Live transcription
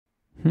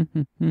You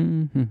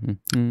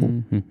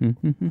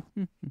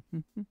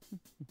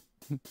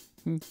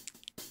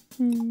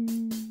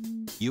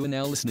are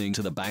now listening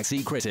to the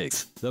Backseat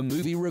Critics, the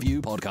movie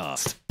review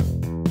podcast.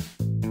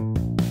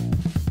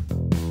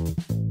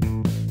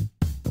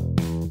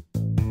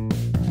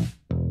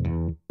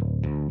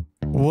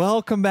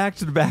 Welcome back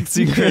to the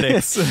Backseat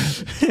Critics.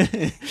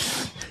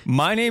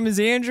 My name is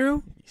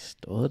Andrew. You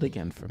stole it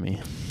again from me.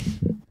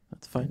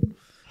 That's fine.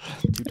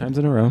 2 times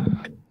in a row.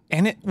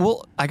 And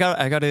I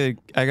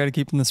gotta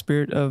keep in the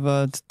spirit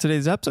of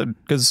today's episode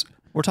because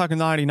we're talking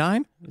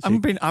 99. I'm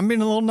being a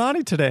little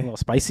naughty today. A little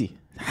spicy.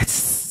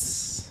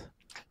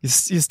 You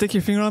stick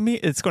your finger on me,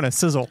 it's gonna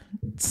sizzle.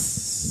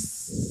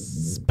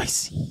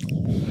 Spicy.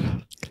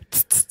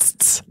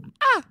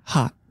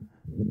 Hot.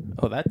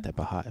 Oh, that type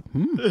of hot.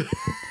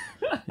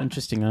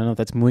 Interesting. I don't know if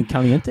that's muy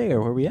caliente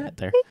or where we at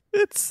there.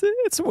 It's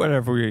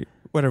whatever we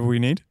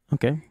need.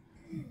 Okay.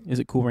 Is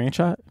it Cool Ranch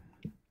hot?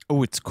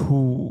 Oh, it's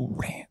Cool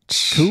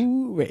Ranch.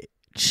 Cool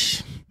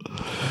Ranch.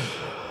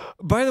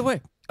 By the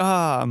way,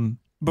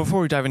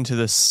 before we dive into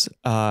this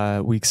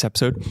week's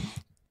episode,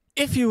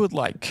 if you would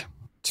like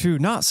to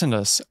not send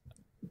us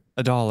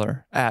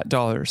 $1 at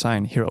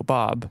 $Hero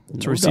Bob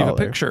to receive a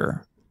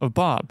picture of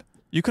Bob,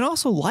 you can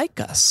also like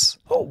us.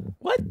 Oh,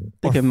 what?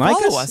 They Or can like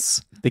follow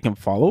us? They can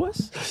follow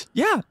us?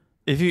 Yeah.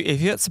 If you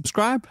hit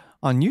subscribe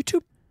on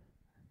YouTube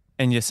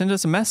and you send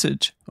us a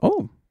message,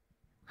 Oh.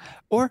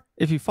 or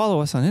if you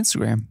follow us on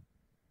Instagram,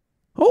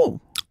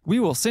 Oh. we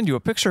will send you a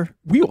picture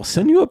We will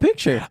send you a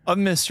picture of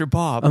Mr.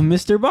 Bob. of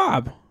Mr.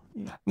 Bob.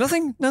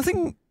 Nothing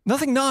naughty.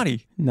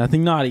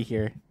 Nothing naughty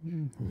here.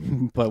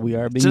 But we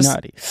are being Just-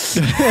 naughty.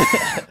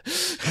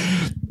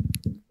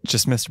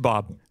 Just Mr.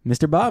 Bob.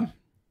 Mr. Bob.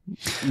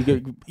 You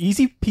get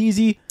easy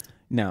peasy.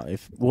 Now,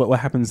 if what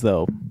happens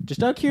though?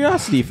 Just out of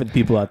curiosity for the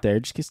people out there,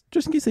 just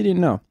in case they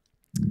didn't know,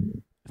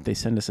 if they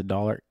send us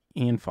 $1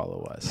 and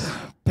follow us,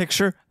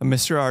 Picture of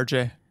Mr.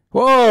 RJ.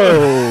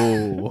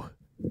 whoa,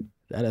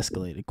 that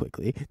escalated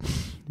quickly,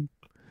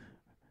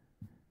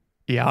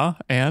 Yeah,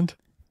 and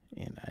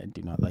I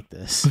do not like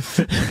this.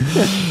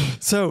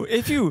 so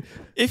if you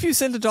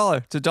send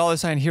 $1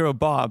 to $Hero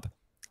Bob,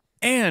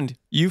 and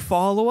you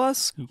follow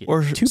us, You get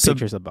or 2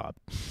 pictures of Bob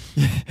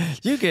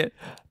you get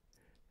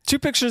 2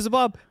 pictures of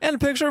Bob and a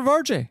picture of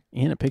RJ.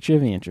 and a picture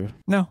of Andrew.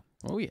 No,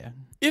 Oh yeah.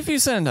 if you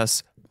send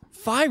us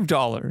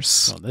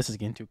 $5, Oh, this is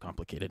getting too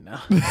complicated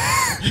now.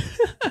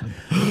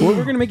 Well,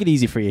 we're gonna make it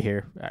easy for you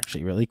here.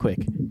 Actually, really quick.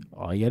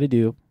 All you got to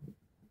do.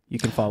 You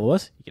can follow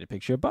us. You get a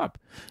picture of Bob.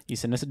 You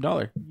send us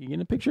 $1. You get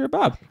a picture of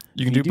Bob.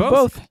 You can do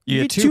both.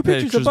 You get 2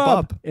 pictures of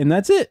Bob. And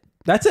that's it.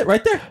 That's it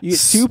right there. You get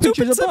 2 Stupid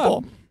pictures of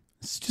simple. Bob.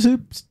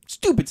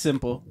 Stupid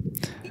simple.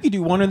 You can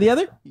do one or the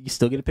other. You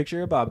still get a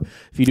picture of Bob.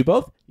 If you do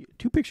both, you get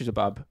 2 pictures of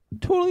Bob.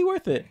 Totally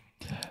worth it.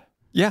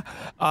 Yeah.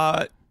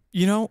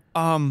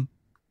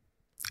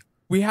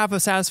 We have a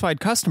satisfied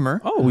customer.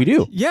 Oh, we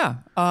do. Yeah.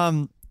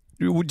 Do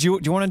you want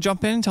to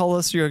jump in and tell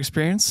us your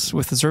experience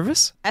with the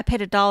service? I paid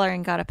 $1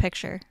 and got a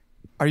picture.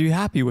 Are you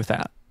happy with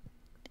that?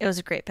 It was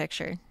a great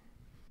picture.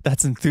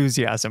 That's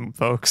enthusiasm,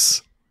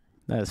 folks.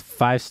 That is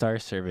 5-star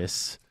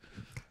service.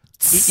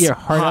 Eat your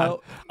heart Hot.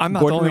 out. I'm not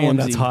Gordon the only one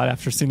that's Ramsay. hot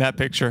after seeing that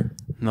picture.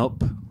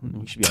 Nope.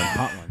 We should be on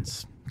Hot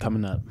Ones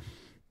coming up.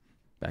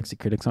 Backseat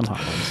Critics on Hot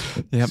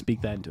Ones. Yep.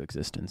 Speak that into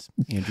existence.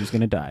 Andrew's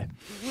going to die.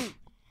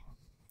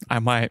 I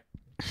might.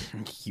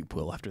 You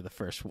will after the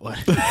first one.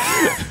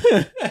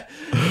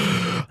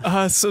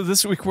 So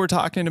this week we're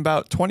talking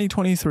about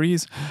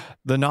 2023's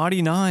The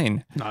Naughty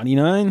Nine,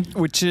 99,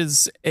 which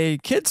is a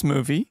kids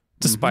movie,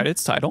 despite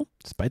its title,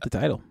 despite the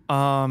title.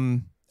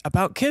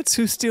 about kids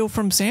who steal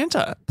from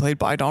Santa, played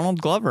by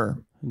Donald Glover.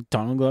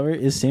 Donald Glover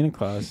is Santa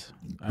Claus.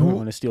 I wouldn't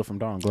want to steal from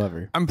Donald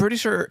Glover. I'm pretty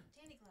sure.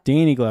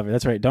 Danny Glover.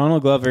 That's right.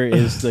 Donald Glover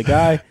is the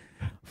guy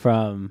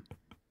from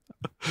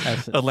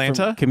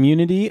Atlanta? from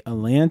Community,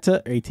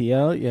 Atlanta,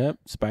 ATL. Yep.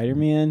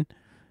 Spider-Man.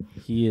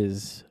 He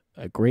is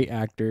a great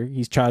actor.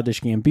 He's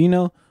Childish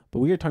Gambino. But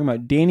we are talking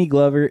about Danny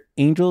Glover,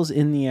 Angels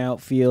in the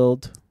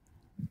Outfield.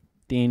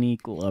 Danny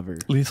Glover.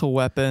 Lethal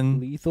Weapon.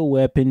 Lethal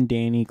Weapon,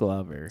 Danny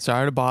Glover.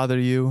 Sorry to bother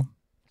you.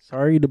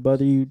 Sorry to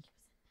bother you,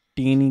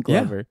 Danny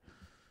Glover.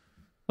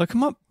 Look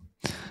him up.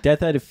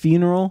 Death at a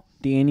Funeral,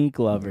 Danny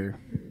Glover.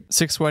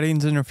 6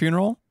 Weddings and a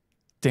Funeral,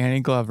 Danny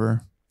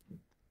Glover.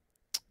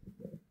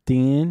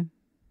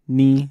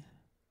 Danny,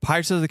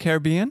 Pirates of the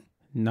Caribbean,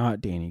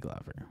 not Danny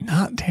Glover.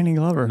 not Danny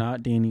Glover.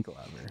 Not Danny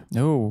Glover.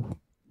 No.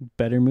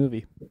 Better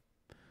movie.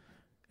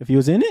 If he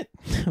was in it.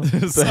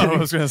 So I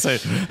was going to say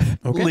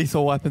Okay.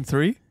 Lethal Weapon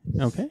 3.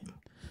 Okay.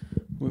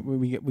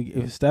 We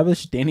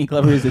established Danny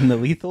Glover is in the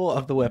lethal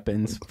of the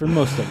weapons for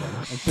most of them.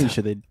 I'm pretty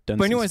sure they've done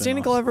But some anyways, Danny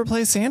spin-offs. Glover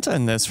plays Santa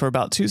in this for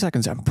about 2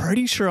 seconds. I'm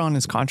pretty sure on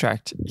his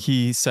contract,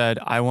 he said,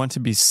 I want to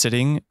be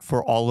sitting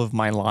for all of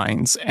my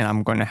lines, and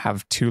I'm going to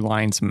have 2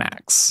 lines I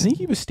max. think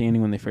he was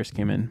standing when they first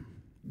came in.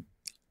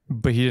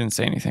 But he didn't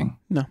say anything.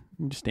 No,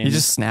 just standing. He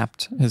just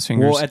snapped his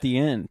fingers. Well, at the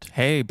end.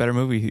 Hey, better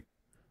movie.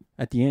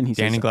 At the end, he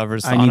Danny says,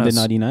 Glover's I need the Thanos.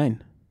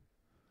 99.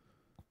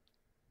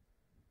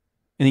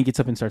 And he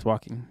gets up and starts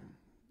walking.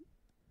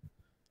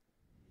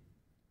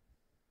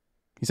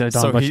 He said, "I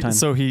don't have much time."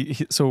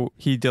 So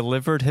he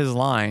delivered his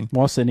line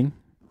While sitting,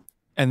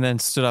 and then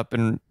stood up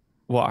and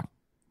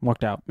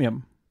walked out. Yep.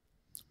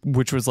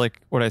 which was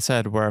like what I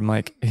said, where I'm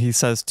like, he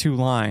says 2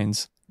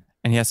 lines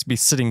and he has to be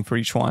sitting for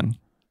each one.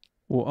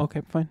 Well,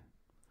 okay, fine.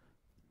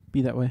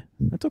 Be that way.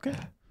 That's okay.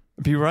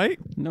 Be right?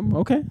 No,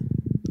 okay.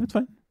 That's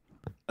fine.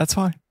 That's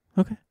fine.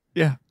 Okay.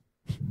 Yeah.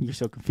 You're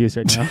so confused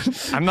right now.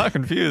 I'm not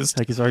confused.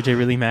 Like, is RJ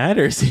really mad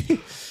or is he?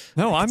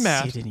 No, I'm See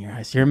mad. it in your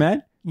eyes. You're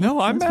mad? No,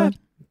 I'm That's mad.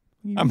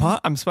 fine. I'm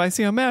hot. I'm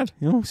spicy. I'm mad.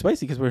 You know,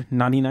 spicy because we're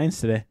naughty nines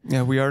today.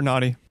 Yeah, we are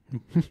naughty.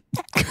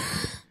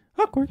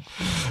 Awkward.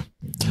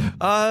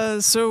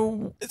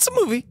 So it's a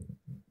movie.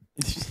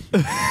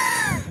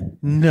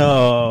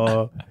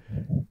 No.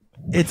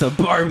 It's a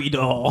Barbie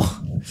doll.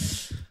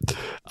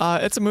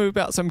 It's a movie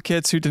about some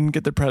kids who didn't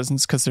get their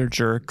presents because they're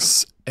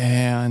jerks,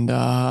 and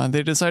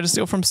they decide to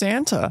steal from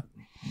Santa.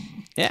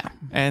 Yeah.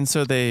 And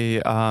so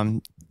they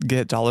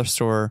get dollar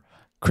store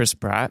Chris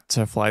Pratt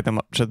to fly them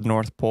up to the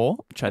North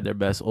Pole. Tried their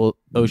best.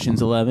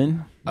 Ocean's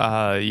 11.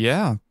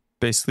 Yeah,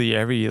 basically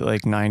every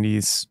like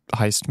 90s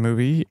heist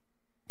movie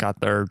got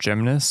their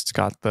gymnast,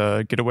 got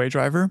the getaway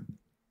driver,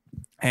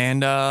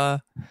 and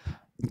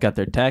Got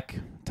their tech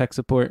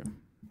support.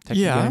 Tech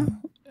yeah, guy.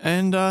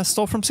 and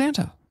stole from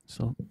Santa.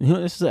 So,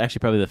 this is actually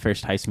probably the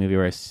first heist movie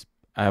where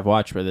I've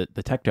watched where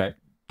the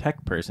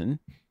tech person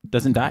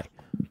doesn't die.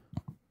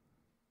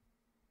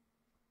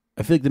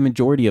 I feel like the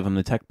majority of them,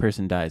 the tech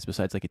person dies,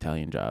 besides like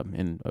Italian Job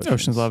and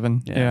Ocean's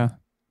 11. Yeah.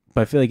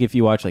 But I feel like if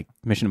you watch like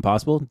Mission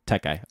Impossible,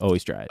 tech guy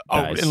always dies.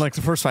 Oh, in like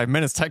the first 5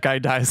 minutes, tech guy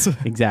dies.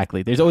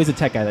 Exactly. There's always a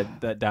tech guy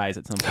that dies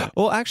at some point.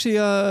 Well, actually,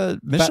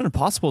 Mission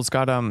Impossible's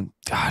got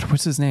God,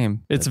 what's his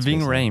name? It's That's Ving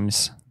his name.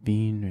 Rhames.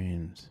 Ving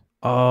Rhames.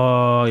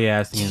 Oh yeah, I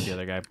was thinking of the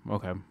other guy.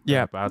 Okay.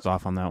 Yeah. I was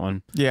off on that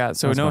one. Yeah.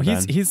 So That's no, my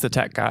he's bad. he's the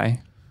tech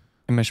guy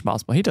in Mission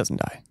Impossible. He doesn't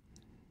die.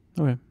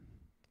 Okay.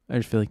 I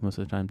just feel like most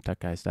of the time tech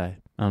guys die.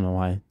 I don't know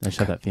why. I just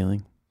have that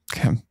feeling.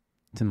 Okay.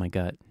 It's in my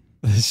gut.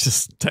 It's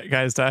just tech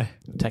guys die.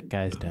 Tech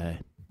guys die.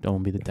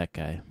 Don't be the tech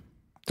guy.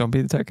 Don't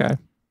be the tech guy.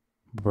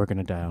 We're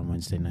gonna die on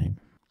Wednesday night.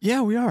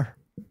 Yeah, we are.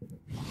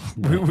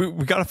 We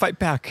got to fight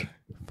back.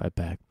 Fight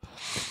back.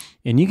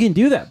 And you can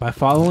do that by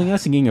following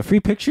us and getting a free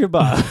picture of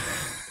Bob.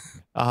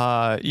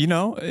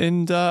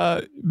 And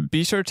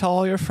be sure to tell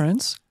all your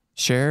friends,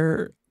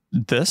 share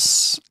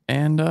this,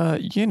 and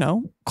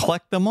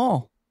collect them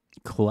all.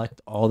 Collect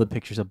all the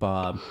pictures of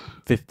Bob.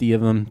 50 of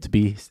them to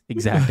be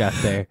exact out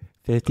there.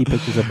 50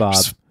 pictures of Bob.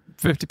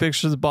 50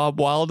 pictures of Bob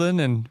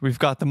Wilden, and we've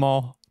got them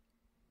all.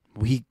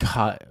 We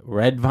got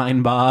Red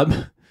Vine Bob.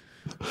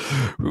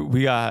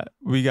 We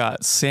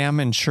got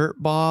salmon shirt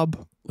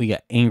Bob. We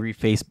got Angry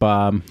Face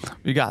Bob.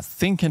 We got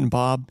thinking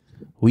Bob.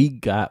 We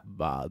got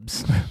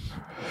Bobs.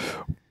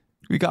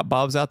 We got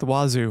Bobs out the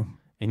wazoo.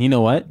 And you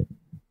know what?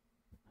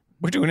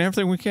 We're doing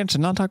everything we can to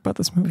not talk about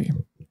this movie.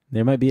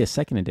 There might be a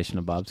second edition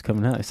of Bob's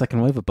coming out. A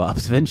second wave of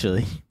Bob's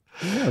eventually.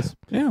 Who knows?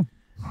 Yeah.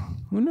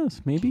 Who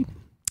knows? Maybe.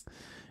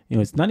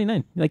 It's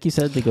 99. Like you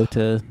said, they go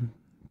to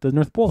the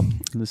North Pole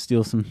to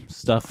steal some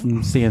stuff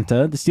from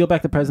Santa. To steal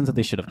back the presents that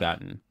they should have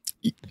gotten.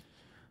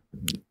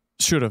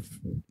 Should have.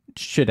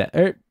 Should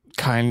have.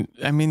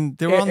 I mean,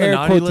 they were on the air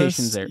naughty quotations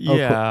list. there.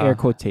 Yeah. Air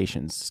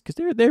quotations.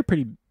 Because they're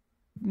pretty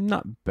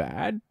not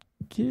bad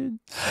kids.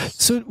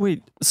 So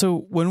wait.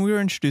 So when we were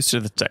introduced to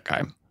the tech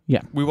guy,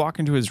 yeah, we walk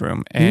into his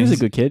room, and he was a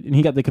good kid, and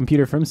he got the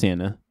computer from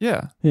Santa.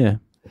 Yeah. Yeah.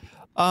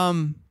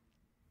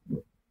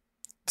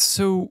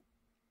 So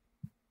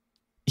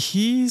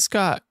he's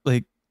got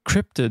like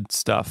cryptid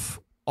stuff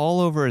all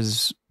over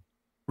his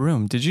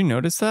room. Did you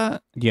notice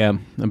that? Yeah,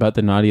 about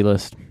the naughty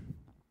list.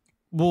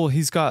 Well,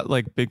 he's got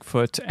like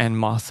Bigfoot and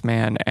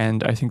Mothman,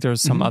 and I think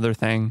there's some other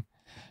thing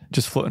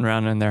just floating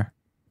around in there.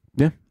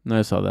 Yeah,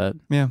 I saw that.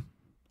 Yeah.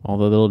 All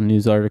the little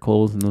news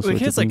articles and those Like sorts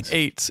he of has things. like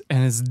 8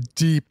 and is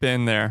deep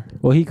in there.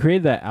 Well, he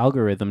created that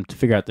algorithm to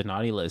figure out the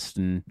naughty list,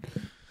 and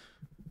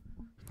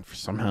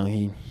somehow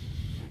he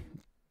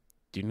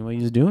didn't know what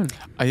he was doing.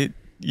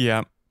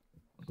 Yeah.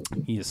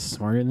 He is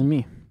smarter than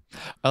me.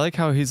 I like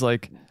how he's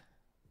like,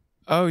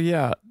 oh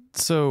yeah,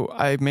 so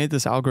I made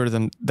this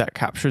algorithm that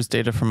captures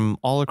data from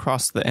all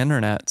across the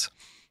internet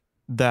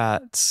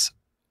that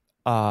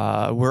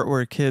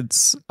where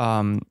kids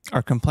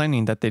are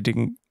complaining that they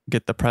didn't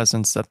get the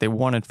presents that they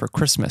wanted for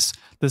Christmas.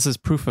 This is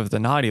proof of the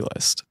naughty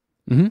list.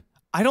 Mm-hmm.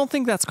 I don't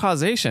think that's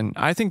causation.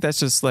 I think that's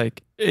just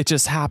like it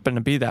just happened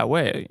to be that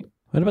way.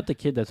 What about the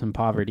kid that's in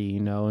poverty,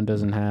 and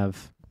doesn't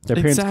have their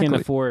parents can't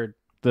Exactly. afford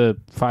the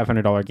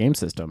 $500 game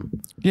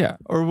system? Yeah.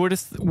 Or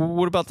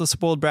what about the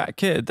spoiled brat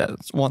kid that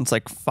wants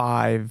like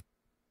 5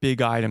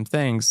 big item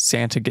things?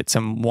 Santa gets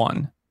him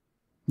 1.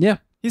 Yeah,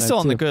 He's that still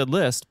on the too. good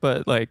list,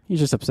 but like He's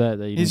just upset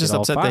that he's just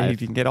upset that he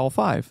didn't get all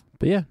 5.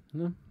 But yeah,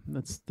 no,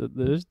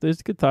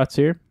 there's good thoughts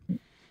here.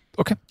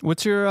 Okay.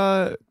 What's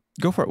your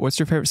go for it? What's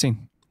your favorite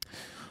scene?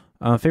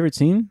 Favorite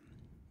scene?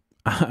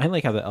 I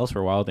like how the elves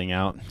were wilding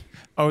out.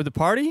 Oh, the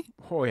party?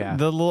 Oh yeah,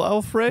 The little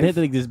elf they rave? had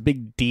like this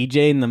big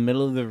DJ in the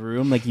middle of the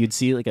room, like you'd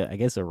see like I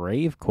guess a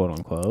rave, quote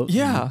unquote.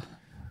 Yeah.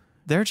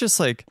 They're just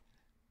like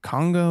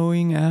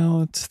congoing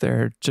out.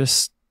 They're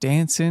just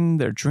dancing,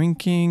 they're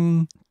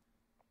drinking.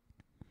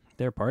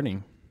 They're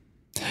partying.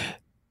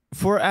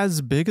 For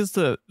as big as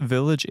the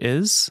village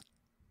is,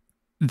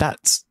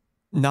 that's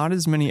not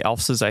as many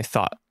elves as I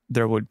thought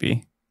there would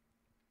be.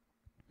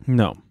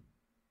 No.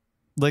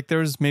 Like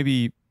there's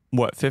maybe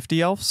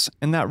 50 elves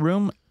in that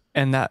room,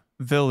 and that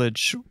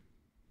village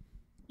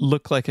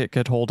looked like it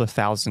could hold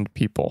 1,000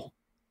 people.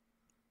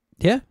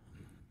 Yeah.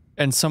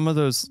 And some of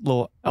those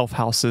little elf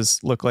houses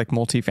look like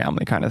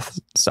multifamily kind of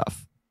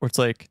stuff, where it's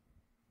like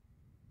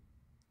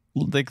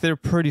they're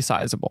pretty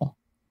sizable.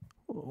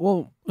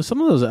 Well,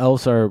 some of those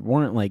elves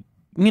weren't like,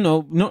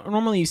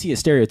 normally you see a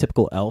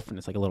stereotypical elf and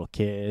it's like a little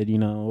kid,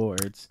 or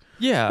it's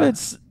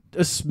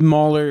a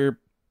smaller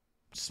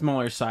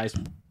sized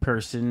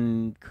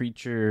person,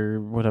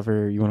 creature,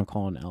 whatever you want to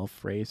call an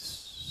elf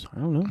race. I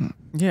don't know.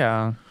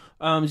 Yeah.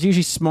 It's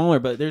usually smaller,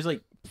 but there's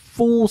like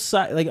full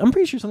size. Like I'm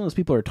pretty sure some of those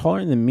people are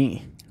taller than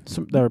me.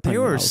 They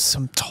were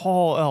some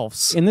tall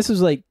elves. And this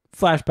was like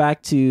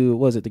flashback to,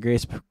 what was it, the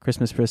greatest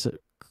Christmas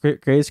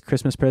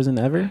present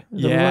ever?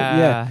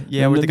 Yeah.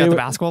 Where they got the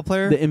basketball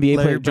player, the NBA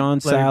player,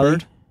 John Sally.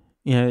 Bird.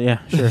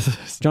 Yeah, sure.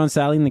 John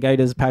Sally and the guy who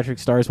does Patrick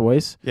Starr's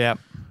voice. Yeah.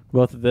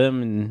 Both of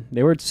them, and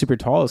they were super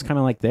tall. It's kind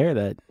of like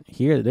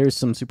there's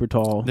some super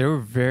tall. They were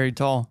very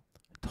tall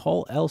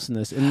elves in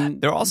this,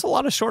 and there are also a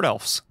lot of short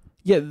elves.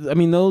 Yeah, I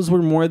mean those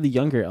were more the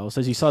younger elves,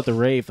 as you saw at the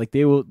rave. Like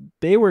they were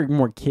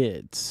more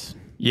kids.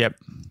 Yep.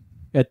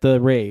 At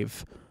the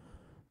rave.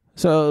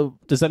 So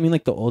does that mean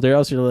like the older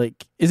elves are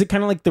like? Is it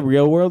kind of like the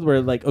real world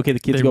where like the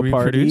kids go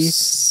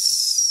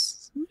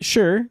reproduce? Party?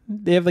 Sure,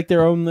 they have like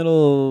their own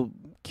little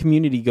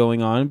community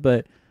going on,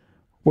 but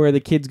where the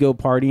kids go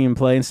party and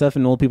play and stuff,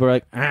 and old people are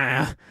like,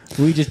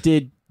 we just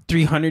did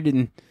 300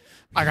 and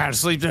I gotta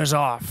sleep this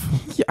off.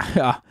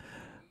 Yeah.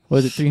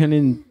 Was it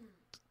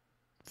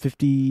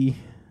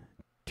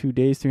 352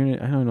 days?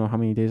 300? I don't know how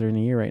many days are in a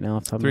year right now.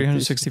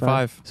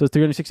 365. So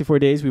 364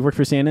 days. We worked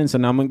for Santa, and so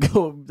now I'm gonna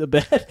go to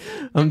bed.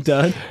 I'm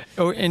done.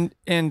 Oh, and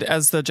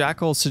as the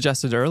Jackal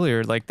suggested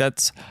earlier, like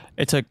it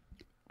took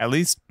at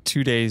least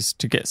 2 days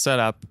to get set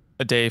up,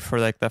 a day for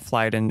like the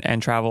flight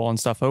and travel and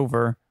stuff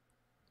over.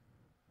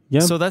 Yeah.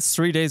 So that's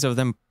 3 days of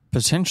them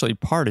potentially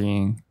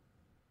partying.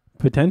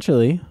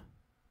 Potentially.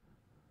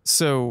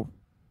 So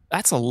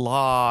that's a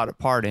lot of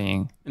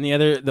partying. And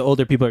the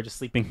older people are just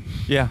sleeping.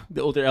 Yeah.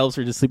 The older elves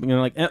are just sleeping. They're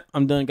like,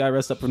 I'm done. Gotta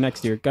rest up for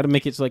next year. Gotta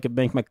make it so I can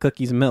bank my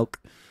cookies and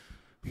milk.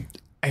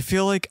 I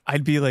feel like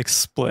I'd be like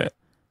split.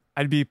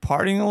 I'd be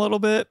partying a little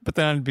bit, but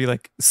then I'd be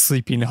like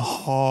sleeping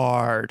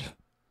hard.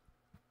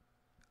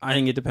 I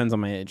think it depends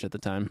on my age at the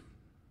time.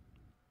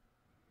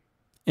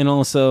 And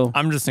also,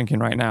 I'm just thinking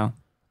right now.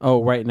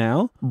 Oh, right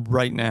now?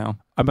 Right now.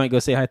 I might go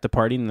say hi at the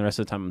party, and the rest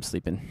of the time I'm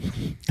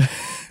sleeping.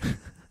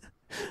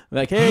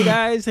 Like, hey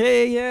guys,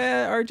 hey,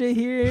 yeah, RJ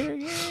here,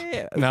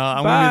 yeah. No,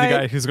 I'm going to be the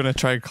guy who's going to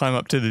try to climb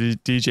up to the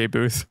DJ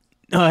booth.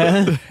 Oh,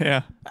 yeah?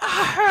 Yeah.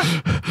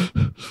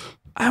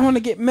 I want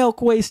to get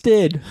milk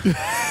wasted.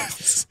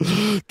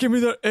 Give me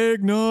that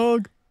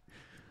eggnog.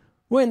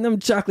 When them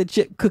chocolate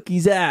chip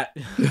cookies at?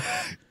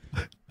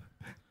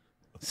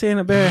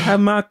 Santa better have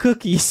my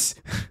cookies.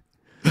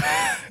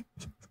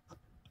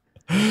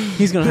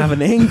 He's going to have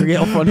an angry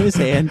elf on his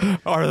hand.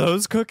 Are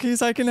those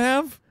cookies I can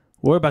have?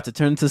 We're about to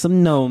turn into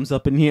some gnomes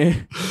up in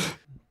here.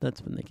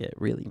 That's when they get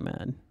really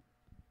mad.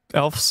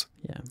 Elves?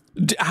 Yeah.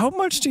 How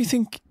much do you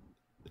think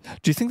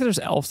there's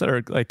elves that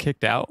are like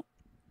kicked out?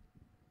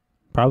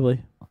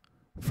 Probably.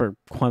 For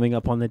climbing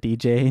up on the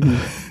DJ and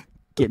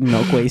getting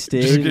milk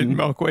wasted. Just getting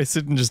milk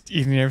wasted and just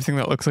eating everything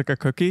that looks like a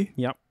cookie?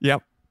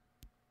 Yep.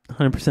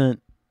 100%.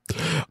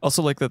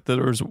 Also like that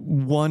there was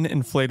one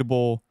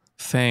inflatable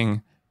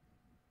thing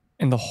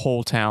in the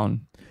whole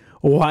town.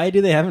 Why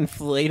do they have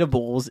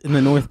inflatables in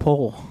the North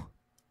Pole?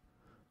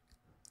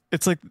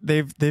 It's like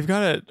they've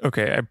got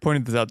I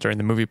pointed this out during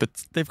the movie, but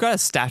they've got a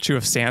statue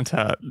of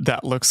Santa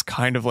that looks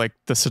kind of like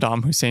the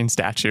Saddam Hussein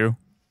statue.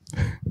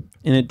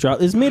 And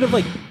it's made of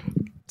like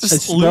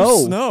just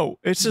loose snow.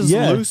 It's just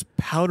loose,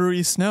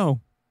 powdery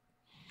snow.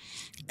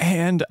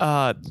 And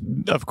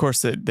of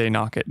course they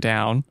knock it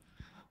down.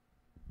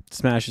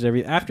 Smashes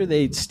everything. After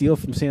they steal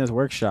from Santa's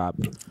workshop,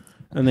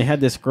 and they had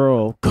this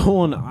girl go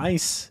on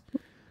ice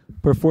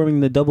performing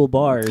the double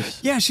bars.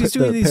 Yeah, she's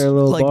doing these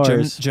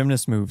like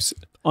gymnast moves.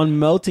 On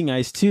melting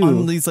ice too.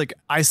 On these like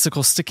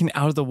icicles sticking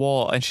out of the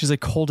wall, and she's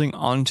like holding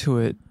onto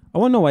it. I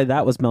want to know why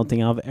that was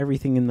melting out of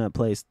everything in that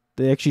place.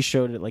 They actually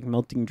showed it like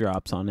melting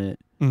drops on it.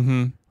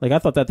 Mm-hmm. Like I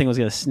thought that thing was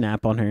going to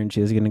snap on her and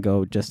she was going to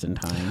go just in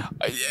time.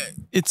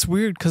 It's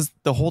weird because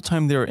the whole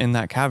time they were in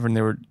that cavern,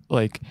 they were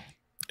like,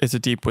 it's a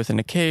deep within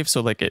a cave,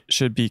 so like it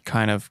should be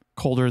kind of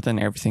colder than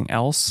everything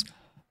else.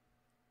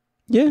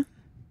 Yeah.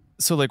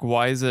 So like,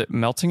 why is it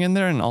melting in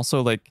there? And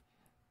also like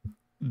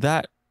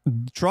that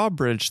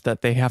drawbridge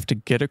that they have to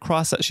get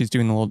across that she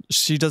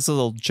does a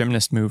little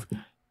gymnast move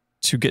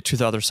to get to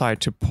the other side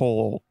to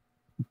pull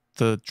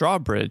the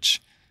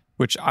drawbridge,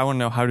 which I want to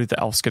know, how do the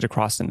elves get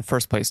across in the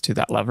first place to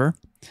that lever?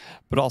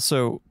 But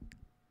also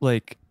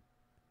like,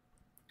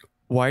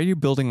 why are you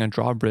building a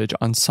drawbridge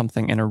on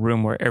something in a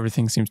room where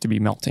everything seems to be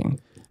melting?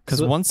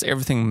 Because once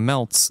everything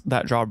melts,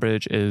 that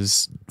drawbridge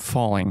is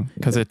falling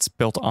because it's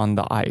built on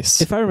the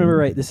ice. If I remember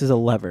right, this is a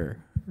lever,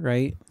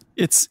 right?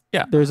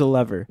 Yeah. There's a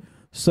lever.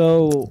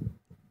 So,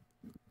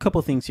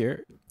 couple things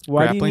here.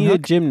 Why do you Grappling need a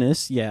hook?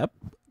 gymnast? Yep.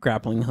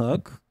 Grappling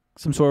hook.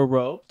 Some sort of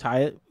rope.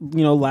 Tie it.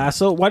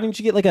 Lasso. Why didn't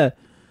you get like a...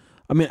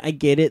 I mean, I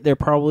get it. They're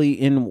probably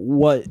in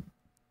what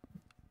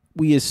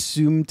we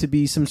assume to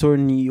be some sort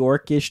of New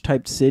York-ish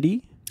type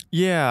city.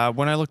 Yeah,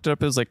 when I looked it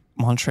up, it was like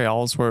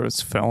Montreal's where it was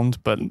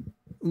filmed, but...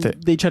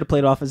 They try to play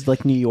it off as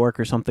like New York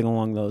or something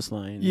along those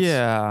lines.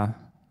 Yeah.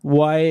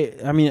 Why?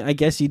 I mean, I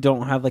guess you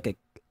don't have like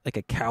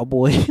a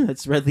cowboy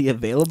that's readily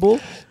available.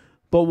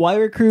 But why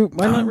recruit?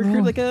 Why not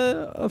recruit like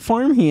a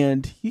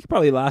farmhand? You could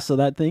probably lasso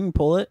that thing,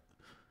 pull it.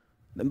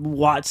 A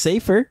lot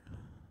safer.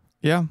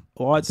 Yeah.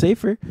 A lot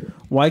safer.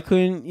 Why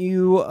couldn't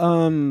you?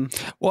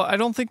 Well, I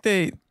don't think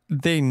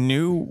they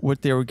knew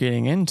what they were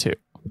getting into.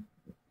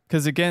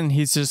 Because again,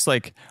 he's just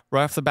like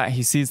right off the bat,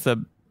 he sees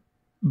the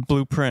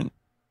blueprint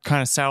kind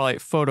of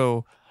satellite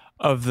photo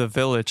of the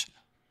village,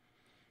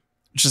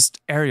 just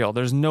aerial.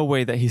 There's no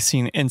way that he's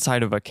seen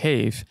inside of a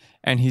cave,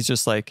 and he's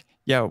just like,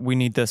 yeah, we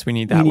need this, we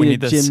need that, we need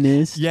this.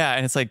 Gymnast. Yeah,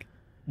 and it's like,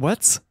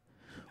 what?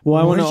 Well,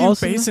 I What want are to you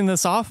also basing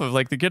this off of?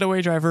 Like the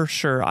getaway driver,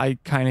 sure, I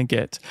kind of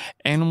get.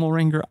 Animal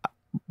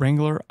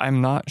wrangler,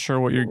 I'm not sure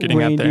what you're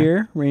getting at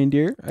there.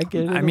 Reindeer. I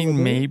get it. I a mean,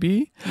 little bit.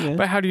 maybe, Yeah.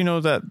 but how do you know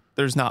that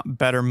there's not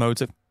better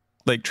modes of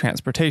like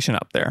transportation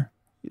up there?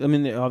 I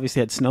mean, they obviously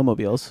had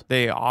snowmobiles.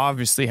 They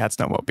obviously had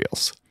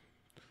snowmobiles.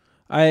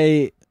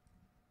 I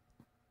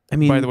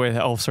mean, By the way, the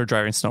elves are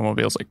driving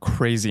snowmobiles like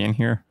crazy in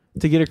here.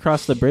 to get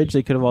across the bridge,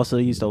 they could have also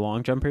used a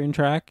long jumping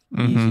track,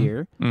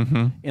 easier.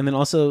 Mm-hmm. And then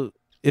also,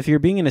 if you're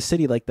being in a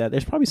city like that,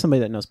 there's probably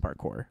somebody that knows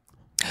parkour.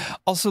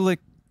 Also, like,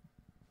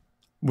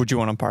 would you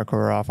want to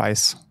parkour off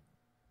ice?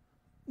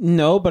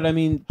 No, but I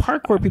mean,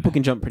 parkour people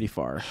can jump pretty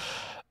far.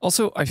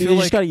 Also, I You feel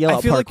just like gotta yell I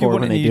out feel like you parkour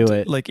when wouldn't they need do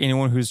it. like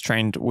anyone who's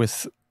trained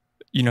with,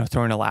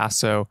 throwing a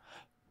lasso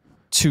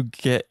to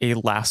get a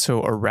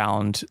lasso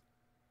around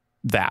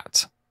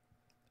that.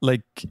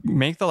 Like,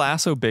 make the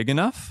lasso big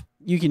enough.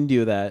 You can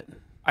do that.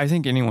 I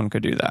think anyone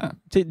could do that.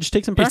 Just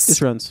take some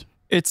practice runs,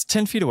 It's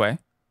 10 feet away.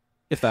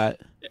 if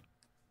that.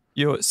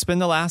 You spin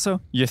the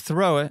lasso, you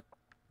throw it.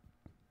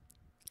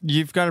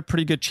 You've got a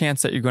pretty good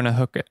chance that you're going to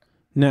hook it.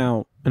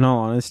 Now, in all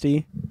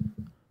honesty,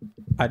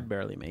 I'd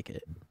barely make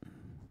it.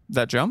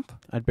 That jump?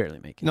 I'd barely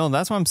make it. No,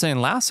 that's why I'm saying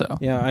lasso.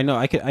 Yeah, I know.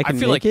 I can I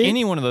feel make like it.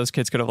 any one of those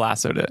kids could have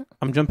lassoed it.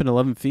 I'm jumping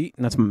 11 feet,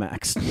 and that's my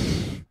max.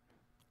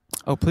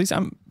 Oh, please! I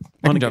On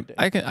can a jump. good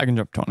day. I can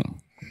jump 20.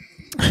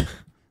 I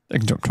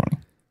can jump 20.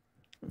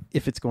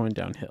 If it's going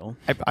downhill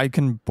I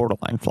can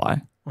borderline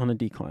fly. on a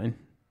decline.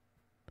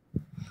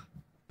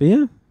 But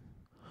yeah,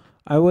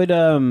 I would.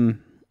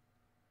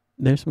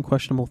 There's some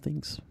questionable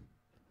things.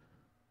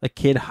 A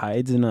kid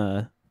hides in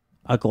a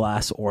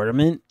glass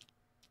ornament.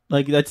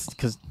 Like that's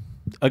because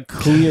a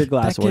clear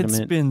glass That kid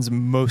ornament. spends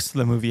most of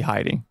the movie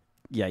hiding.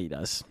 Yeah, he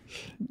does.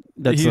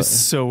 That's He's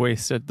so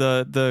wasted.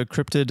 The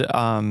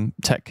cryptid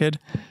tech kid.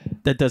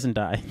 that doesn't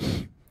die.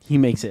 He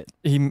makes it.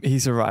 He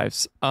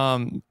survives.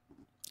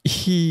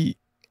 He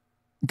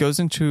goes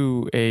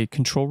into a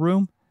control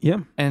room Yeah.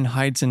 and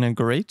hides in a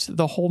grate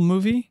the whole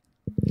movie.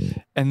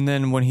 And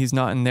then when he's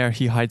not in there,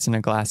 he hides in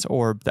a glass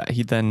orb that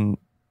he then,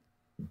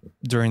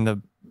 during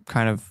the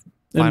kind of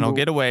final And-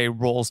 getaway,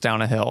 rolls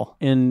down a hill.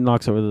 And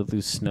knocks over the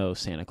loose snow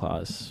Santa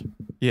Claus,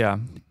 Yeah.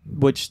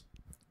 which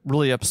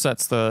Really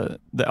upsets the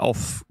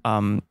elf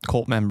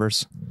cult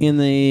members.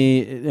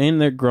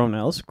 they're grown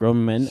elves,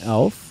 grown men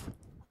elf,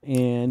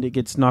 and it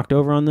gets knocked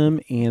over on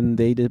them, and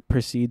they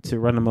proceed to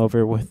run them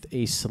over with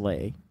a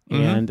sleigh,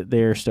 and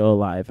they're still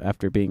alive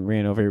after being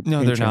ran over. No,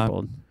 and they're not.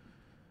 trampled.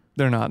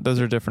 They're not.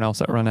 Those are different elves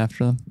that run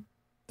after them.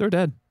 They're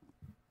dead.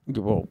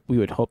 Well, we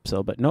would hope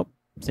so, but nope.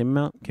 Same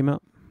amount came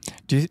out.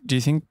 Do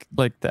you think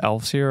like the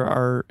elves here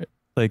are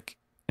like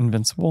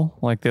invincible?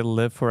 Like they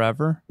live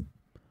forever?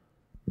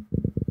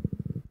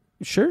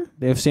 Sure,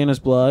 they have Santa's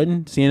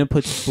blood. Santa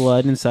puts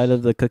blood inside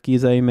of the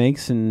cookies that he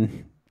makes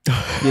and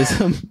gives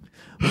them.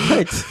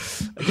 What?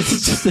 This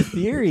is just a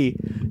theory.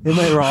 Am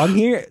I wrong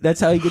here? That's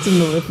how he gets them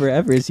to live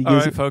forever. Is he All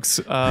gives right, folks,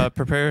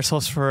 prepare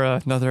yourselves for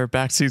another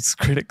Backseat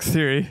critic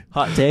theory.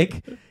 hot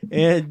take,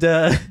 and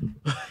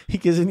he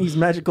gives them these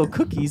magical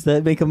cookies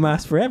that make them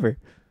last forever.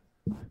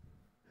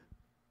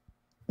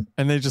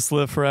 And they just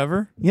live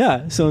forever?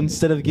 Yeah. So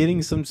instead of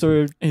getting some sort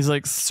of, He's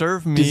like,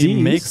 serve me,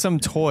 Disease. make some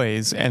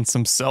toys and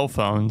some cell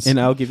phones and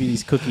I'll give you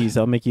these cookies,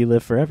 I'll make you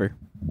live forever.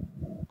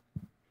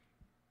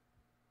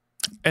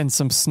 and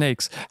some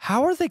snakes.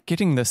 How are they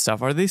getting this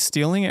stuff? Are they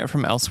stealing it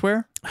from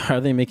elsewhere? How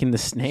are they making the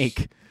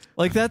snake?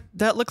 Like that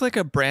looked like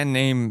a brand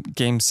name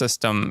game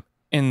system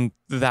in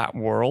that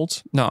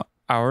world, not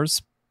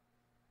ours.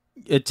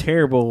 A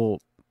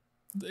terrible.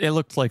 It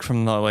looked like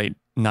from the late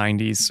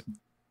 90s,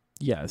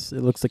 Yes, it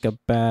looks like a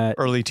bad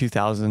early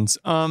 2000s.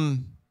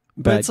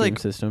 But bad it's game like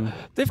system.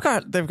 they've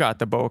got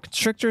the Boa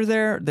Constrictor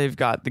there. They've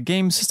got the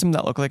game system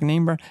that look like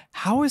name brand.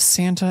 How is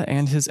Santa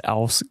and his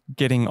elves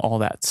getting all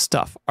that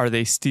stuff? Are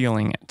they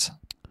stealing it?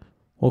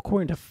 Well,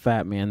 according to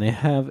Fat Man, they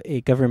have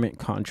a government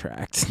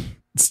contract.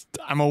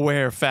 I'm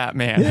aware, Fat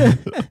Man.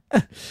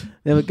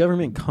 They have a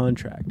government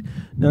contract.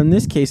 Now, in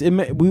this case, you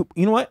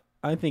know what?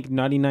 I think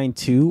Naughty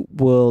 9-2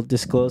 will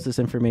disclose this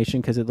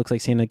information because it looks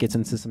like Santa gets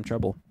into some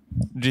trouble.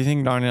 Do you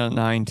think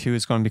 992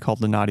 is going to be called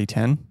the Naughty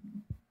 10?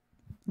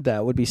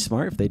 That would be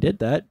smart if they did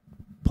that.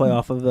 Play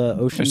off of the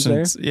oceans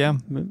there. Yeah.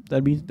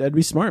 That'd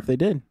be smart if they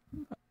did.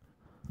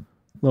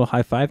 Little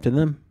high five to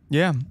them.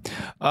 Yeah.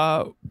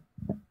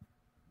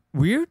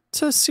 Weird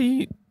to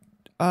see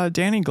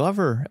Danny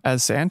Glover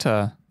as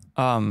Santa.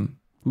 I'm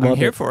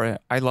here for it.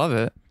 I love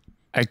it.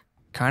 I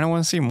kind of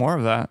want to see more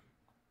of that.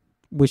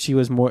 Wish he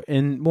was more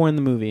in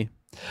the movie.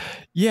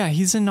 Yeah,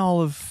 he's in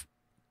all of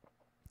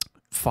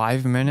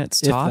 5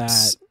 minutes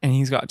tops, and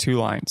he's got 2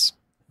 lines.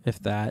 If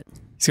that.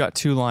 He's got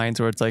 2 lines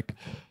where it's like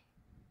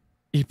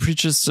he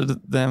preaches to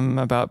them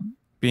about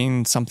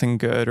being something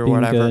good or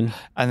whatever, good.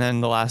 And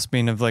then the last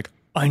being of like,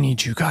 I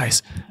need you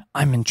guys.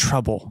 I'm in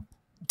trouble.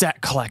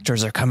 Debt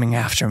collectors are coming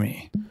after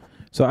me.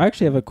 So I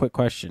actually have a quick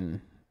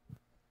question.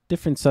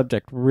 Different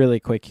subject, really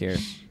quick here.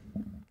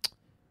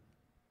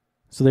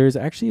 So there's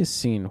actually a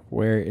scene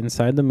where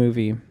inside the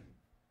movie,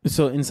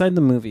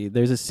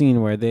 there's a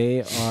scene where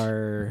they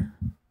are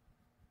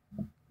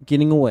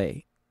getting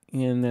away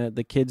and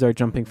the kids are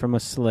jumping from a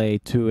sleigh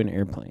to an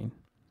airplane.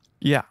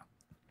 Yeah.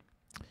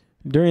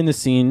 During the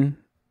scene,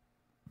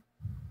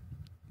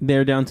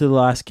 they're down to the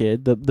last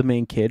kid, the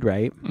main kid,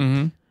 right?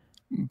 Mm-hmm.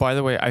 By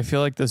the way, I feel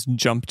like this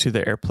jump to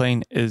the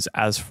airplane is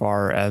as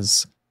far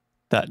as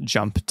that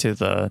jump to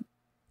the...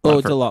 Oh,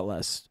 it's a lot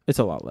less. It's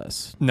a lot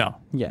less. No.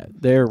 Yeah,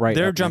 they're right.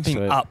 They're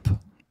jumping up.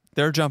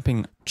 They're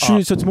jumping True,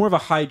 up. So it's more of a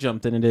high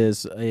jump than it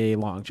is a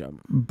long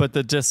jump. But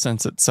the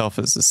distance itself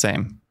is the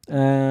same.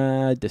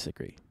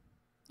 Disagree.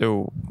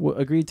 Oh.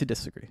 Agreed to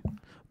disagree.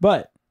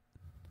 But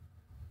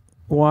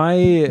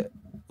why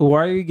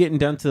are you getting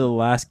down to the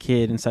last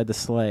kid inside the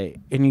sleigh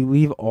and you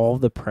leave all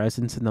the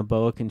presents in the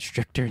boa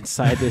constrictor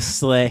inside this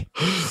sleigh?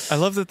 I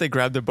love that they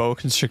grab the boa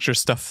constrictor,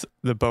 stuff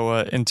the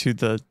boa into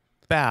the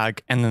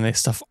bag, and then they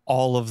stuff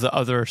all of the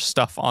other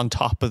stuff on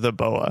top of the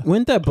boa.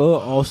 Wouldn't that boa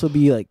also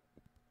be like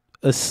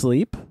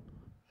asleep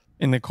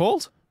in the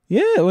cold?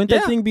 Yeah, wouldn't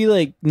that thing be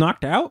like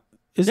knocked out?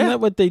 Isn't that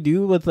what they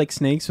do with like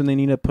snakes when they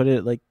need to put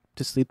it like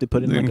to sleep? They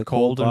put it in like a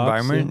cold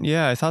environment.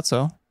 Yeah, I thought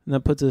so. And that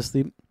puts it to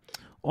sleep.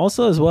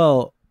 Also, as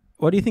well,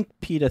 what do you think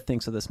PETA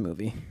thinks of this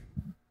movie?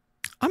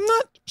 I'm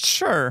not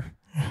sure.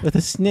 With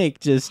a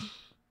snake just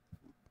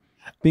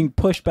being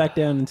pushed back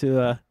down into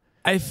a...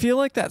 I feel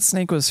like that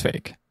snake was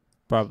fake.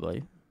 Probably.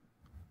 It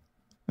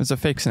was a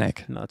fake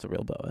snake. No, it's a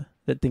real boa.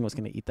 That thing was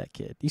going to eat that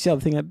kid. You see how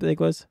the thing that big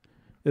was?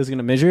 It was going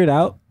to measure it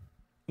out.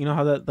 You know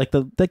how that, like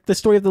the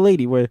story of the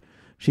lady where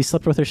she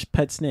slept with her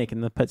pet snake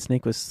and the pet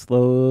snake was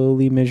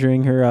slowly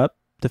measuring her up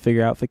to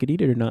figure out if it could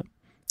eat it or not.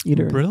 Eat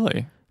her.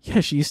 Really? Yeah,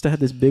 she used to have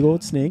this big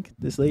old snake,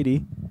 this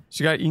lady.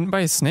 She got eaten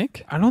by a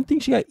snake? I don't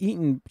think she got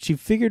eaten. She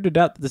figured it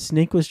out that the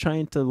snake was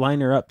trying to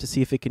line her up to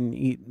see if it can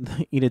eat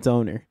its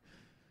owner.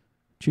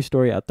 True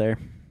story out there.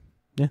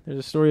 Yeah, there's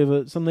a story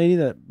of some lady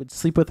that would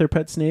sleep with her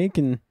pet snake,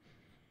 and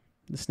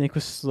the snake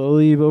was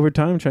slowly over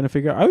time trying to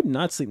figure out. I would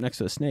not sleep next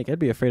to a snake. I'd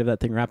be afraid of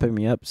that thing wrapping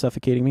me up,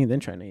 suffocating me, then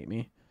trying to eat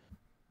me.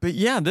 But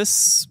yeah,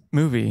 this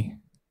movie.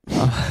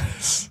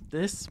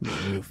 This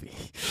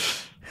movie.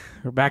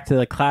 We're back to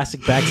the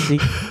classic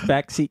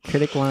backseat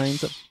critic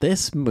lines of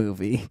this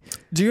movie.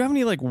 Do you have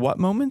any like what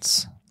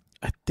moments?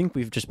 I think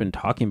we've just been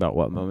talking about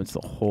what moments the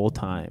whole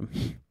time.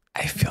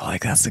 I feel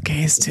like that's the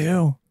case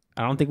too.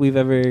 I don't think we've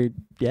ever.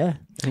 Yeah,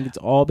 I think it's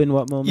all been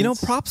what moments. You know,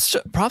 props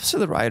to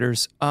the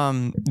writers.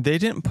 They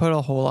didn't put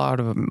a whole lot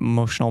of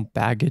emotional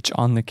baggage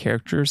on the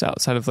characters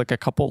outside of like a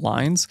couple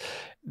lines.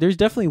 There's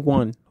definitely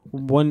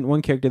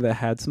one character that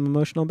had some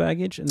emotional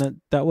baggage, and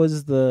that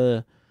was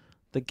the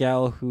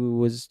gal who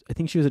was, I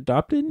think she was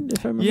adopted,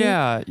 if I remember.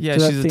 Yeah,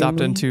 she's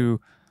adopted into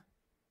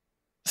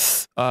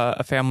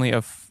a family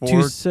of 4.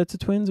 2 sets of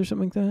twins or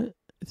something like that.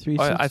 3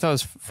 sets? I thought it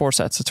was 4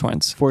 sets of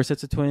twins. 4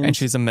 sets of twins. And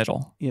she's the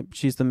middle. Yep,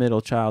 she's the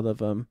middle child of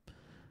them.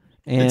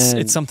 And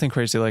it's something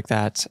crazy like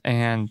that.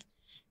 And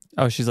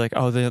she's like,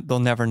 they'll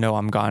never know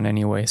I'm gone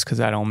anyways because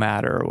I don't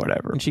matter or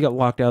whatever. And she got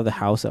locked out of the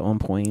house at one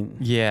point.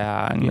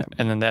 Yeah, and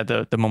then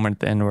the moment at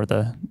the end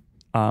where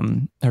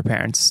her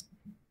parents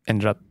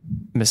ended up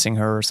missing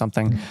her or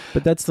something.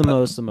 But that's the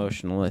most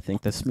emotional I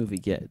think this movie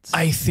gets.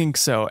 I think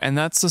so. And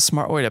that's the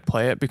smart way to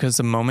play it, because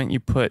the moment you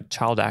put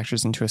child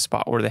actors into a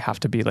spot where they have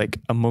to be like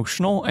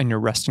emotional and you're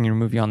resting your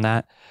movie on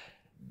that,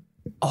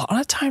 a lot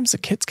of times the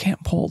kids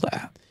can't pull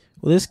that.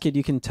 Well, this kid,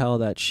 you can tell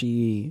that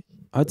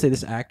I would say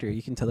this actor,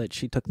 you can tell that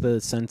she took the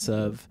sense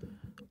of,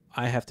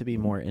 I have to be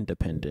more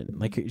independent.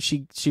 Like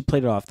she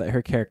played it off that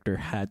her character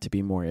had to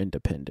be more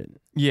independent.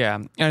 Yeah.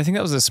 And I think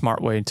that was a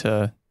smart way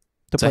to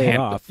play it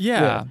off.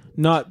 Yeah.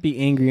 Not be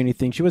angry or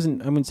anything. She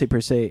wasn't, I wouldn't say per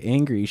se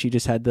angry. She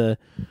just had the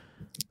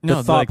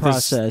thought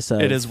process of,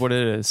 it is what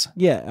it is.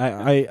 Yeah,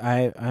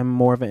 I'm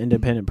more of an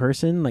independent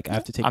person. Like I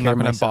have to take care of myself. I'm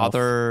not going to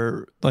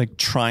bother like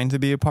trying to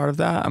be a part of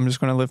that. I'm just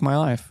going to live my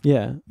life.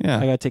 Yeah.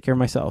 I got to take care of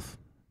myself.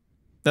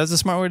 That's a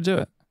smart way to do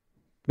it.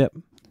 Yep.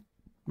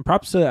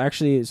 Props to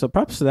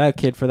that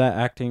kid for that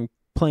acting,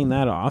 playing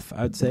that off,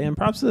 I would say. And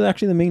props to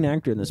actually the main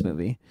actor in this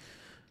movie.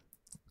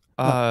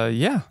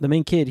 Yeah. The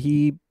main kid,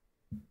 he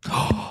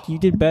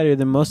did better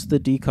than most of the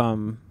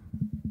DCOM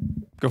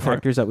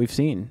actors that we've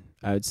seen,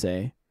 I would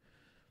say.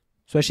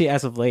 Especially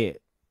as of late,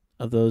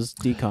 of those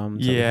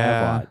DCOMs that we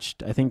have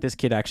watched. I think this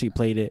kid actually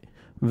played it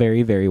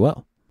very, very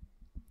well.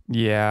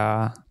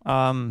 Yeah.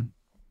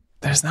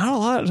 There's not a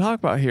lot to talk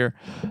about here.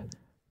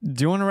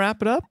 Do you want to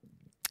wrap it up?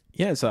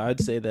 Yeah, so I'd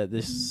say that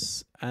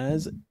this,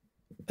 as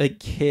a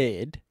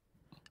kid,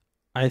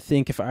 I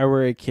think if I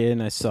were a kid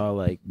and I saw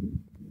like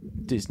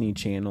Disney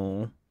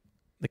Channel,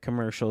 the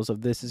commercials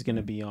of this is going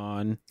to be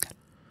on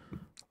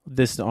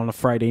this on a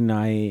Friday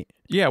night.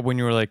 Yeah, when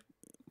you were like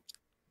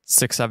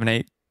 6, 7,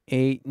 8.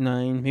 8,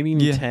 9, maybe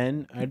even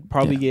 10, I'd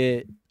probably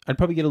get a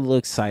little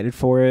excited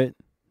for it,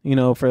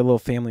 for a little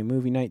family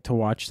movie night to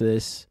watch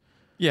this.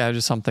 Yeah,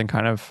 just something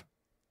kind of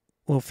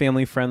a little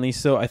family friendly.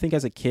 So I think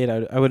as a kid,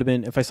 I would have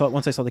been,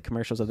 once I saw the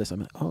commercials of this, I'm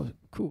like, oh,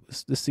 cool.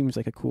 This seems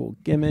like a cool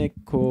gimmick.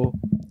 Cool.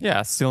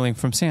 Yeah, stealing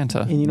from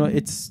Santa. And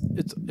it's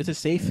a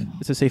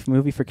safe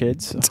movie for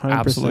kids. It's 100%.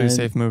 absolutely a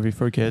safe movie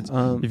for kids.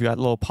 You've got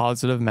a little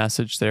positive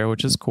message there,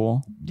 which is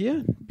cool.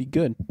 Yeah, be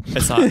good.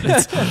 It's not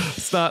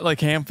it's not like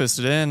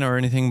ham-fisted in or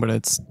anything, but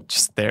it's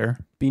just there.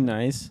 Be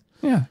nice.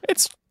 Yeah,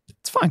 it's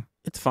fine.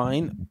 It's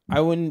fine. I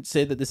wouldn't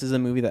say that this is a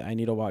movie that I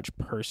need to watch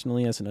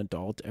personally as an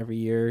adult every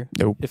year.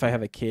 Nope. If I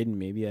have a kid,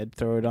 maybe I'd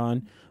throw it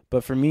on.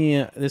 But for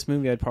me, this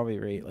movie I'd probably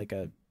rate like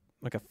a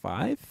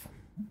 5.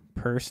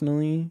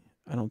 Personally,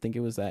 I don't think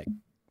it was that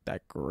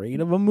great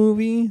of a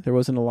movie. There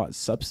wasn't a lot of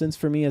substance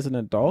for me as an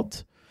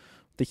adult.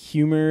 The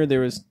humor,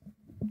 there was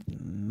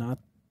not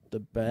the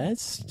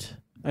best.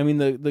 I mean,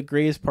 the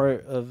greatest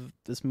part of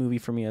this movie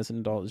for me as an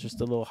adult is just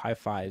the little high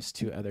fives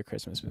to other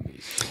Christmas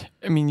movies.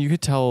 I mean, you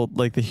could tell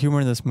like the humor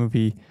in this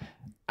movie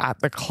at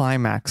the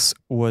climax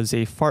was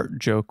a fart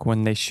joke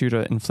when they shoot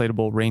an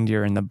inflatable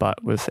reindeer in the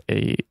butt with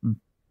a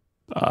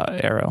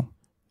arrow.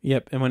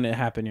 Yep, and when it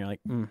happened, you're like,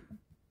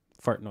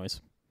 fart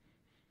noise.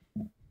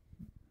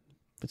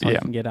 That's all you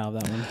can get out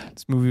of that one.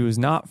 This movie was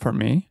not for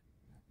me.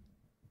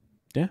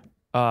 Yeah.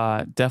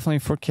 Definitely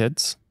for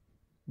kids.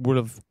 Would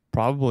have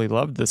probably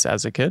loved this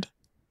as a kid.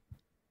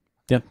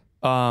 Yep.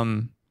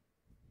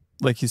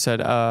 Like you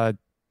said,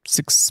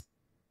 6,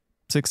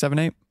 7,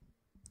 8.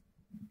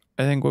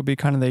 I think would be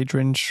kind of the age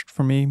range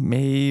for me.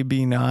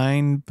 Maybe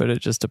 9, but it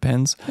just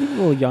depends. I think a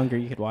little younger,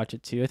 you could watch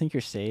it too. I think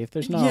you're safe.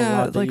 There's not a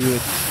lot that you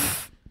would.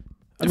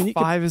 I mean,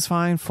 5 is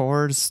fine.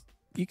 4 is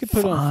you could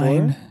put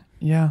fine. On 4.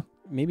 Yeah.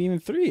 Maybe even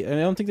 3. And I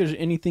don't think there's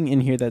anything in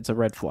here that's a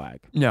red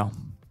flag. No.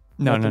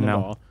 Nothing at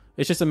all.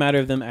 It's just a matter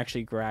of them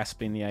actually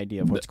grasping the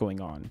idea of what's going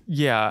on.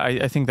 Yeah,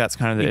 I think that's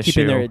kind of the issue.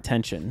 Keeping their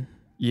attention.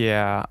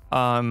 Yeah.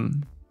 But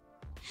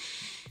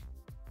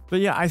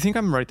yeah, I think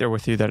I'm right there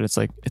with you that it's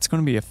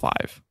going to be a 5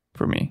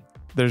 for me.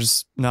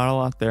 There's not a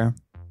lot there.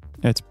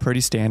 It's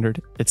pretty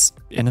standard. It's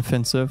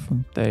inoffensive.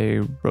 They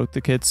wrote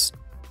the kids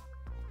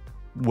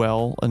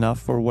well enough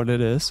for what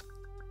it is.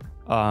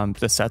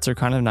 The sets are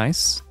kind of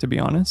nice, to be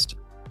honest.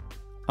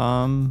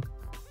 And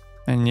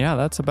yeah,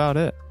 that's about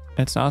it.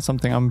 It's not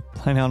something I'm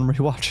planning on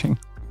rewatching.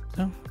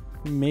 No,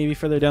 maybe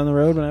further down the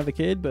road when I have a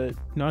kid, but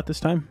not this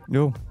time.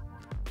 No.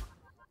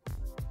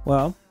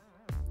 Well,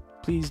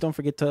 please don't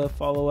forget to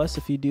follow us.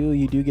 If you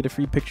do get a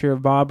free picture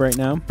of Bob right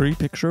now. Free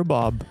picture of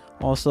Bob.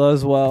 Also,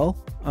 as well,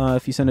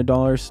 if you send a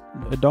dollar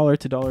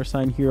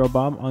to $Hero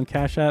Bob on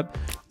Cash App,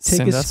 take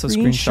send a us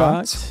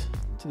screenshot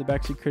to the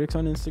Backseat Critics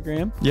on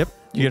Instagram. Yep,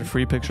 you get a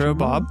free picture of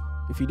Bob.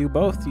 If you do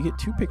both, you get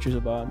 2 pictures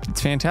of Bob.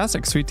 It's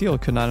fantastic. Sweet deal.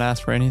 Could not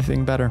ask for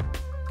anything better.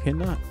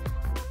 Cannot.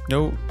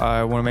 No,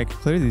 I want to make it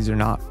clear these are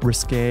not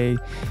risque,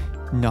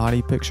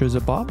 naughty pictures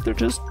of Bob. They're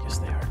just... Yes,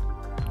 they are.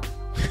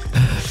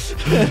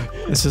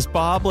 It's just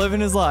Bob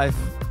living his life.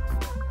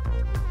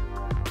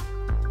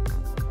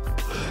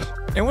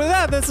 And with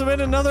that, this has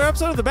been another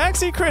episode of the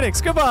Backseat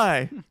Critics.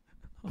 Goodbye.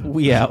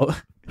 We out.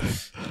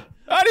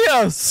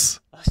 Adios.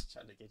 I was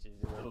trying to get you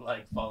to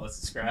like, follow,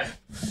 subscribe.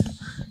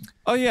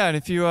 Oh, yeah, and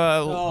if you...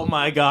 oh,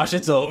 my gosh,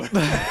 it's over.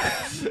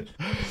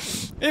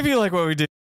 If you like what we do...